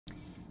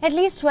At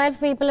least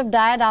 12 people have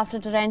died after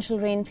torrential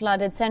rain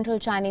flooded central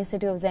Chinese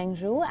city of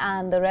Zhengzhou,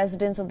 and the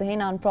residents of the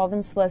Henan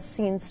province were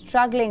seen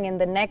struggling in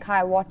the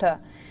neck-high water.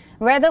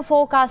 Weather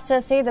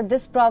forecasters say that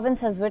this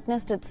province has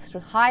witnessed its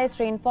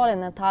highest rainfall in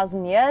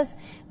 1,000 years.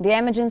 The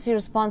emergency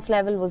response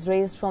level was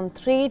raised from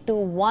 3 to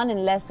 1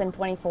 in less than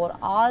 24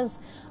 hours.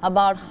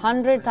 About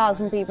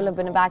 100,000 people have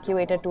been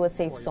evacuated to a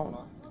safe zone.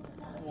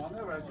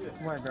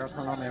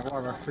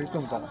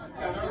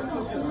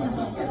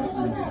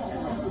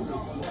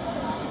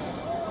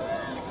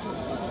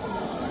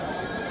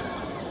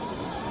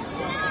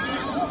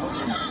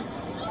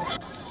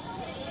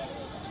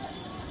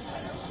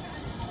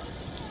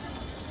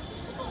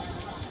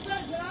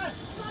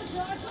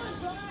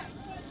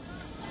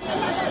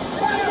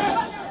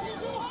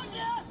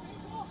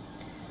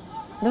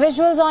 The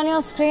visuals on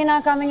your screen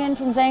are coming in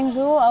from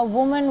Zhengzhou. A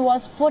woman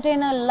was put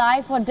in a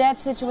life or death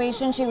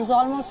situation. She was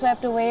almost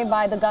swept away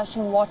by the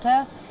gushing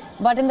water.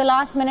 But in the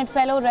last minute,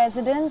 fellow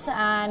residents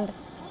and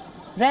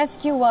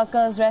rescue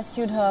workers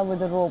rescued her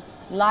with a rope.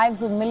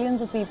 Lives of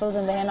millions of people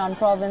in the Henan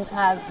province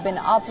have been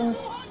upended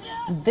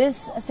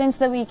since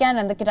the weekend,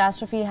 and the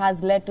catastrophe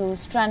has led to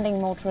stranding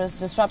motorists,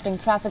 disrupting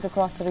traffic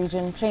across the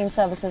region. Train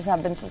services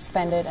have been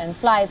suspended and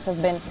flights have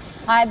been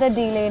either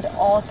delayed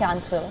or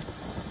cancelled.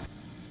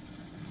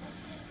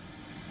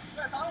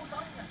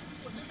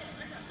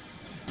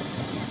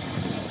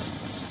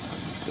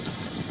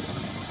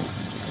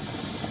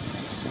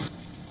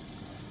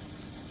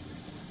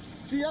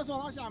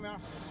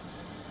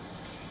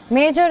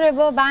 Major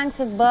river banks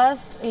have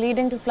burst,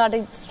 leading to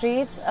flooded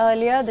streets.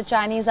 Earlier, the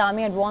Chinese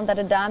army had warned that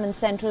a dam in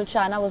central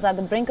China was at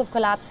the brink of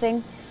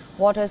collapsing.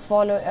 Water is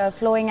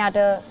flowing at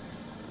a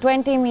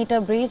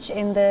 20-meter breach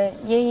in the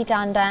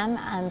Henan Dam,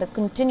 and the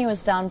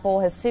continuous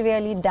downpour has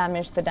severely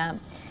damaged the dam.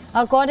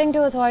 According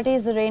to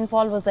authorities, the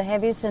rainfall was the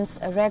heaviest since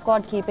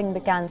record-keeping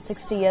began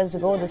 60 years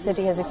ago. The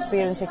city has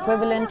experienced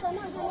equivalent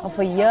of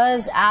a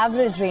year's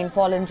average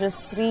rainfall in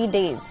just 3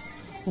 days.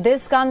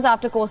 This comes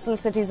after coastal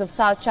cities of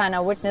South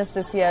China witnessed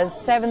this year's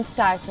 7th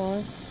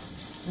typhoon,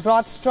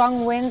 brought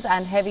strong winds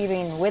and heavy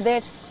rain with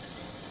it.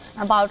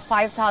 About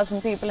 5,000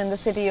 people in the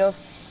city of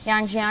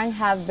Zhengzhou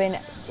have been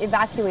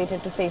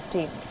evacuated to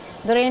safety.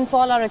 The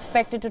rainfall are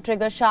expected to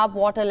trigger sharp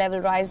water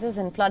level rises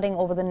and flooding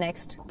over the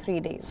next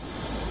 3 days.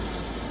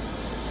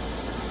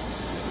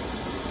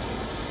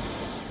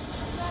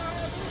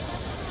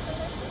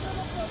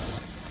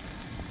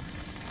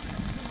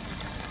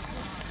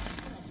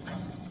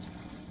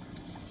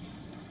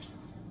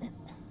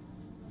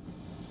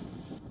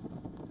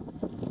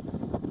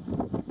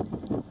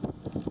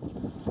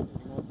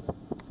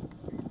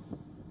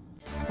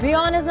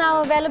 WION is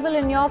now available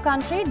in your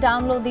country.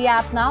 Download the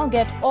app now.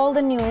 Get all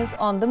the news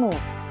on the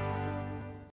move.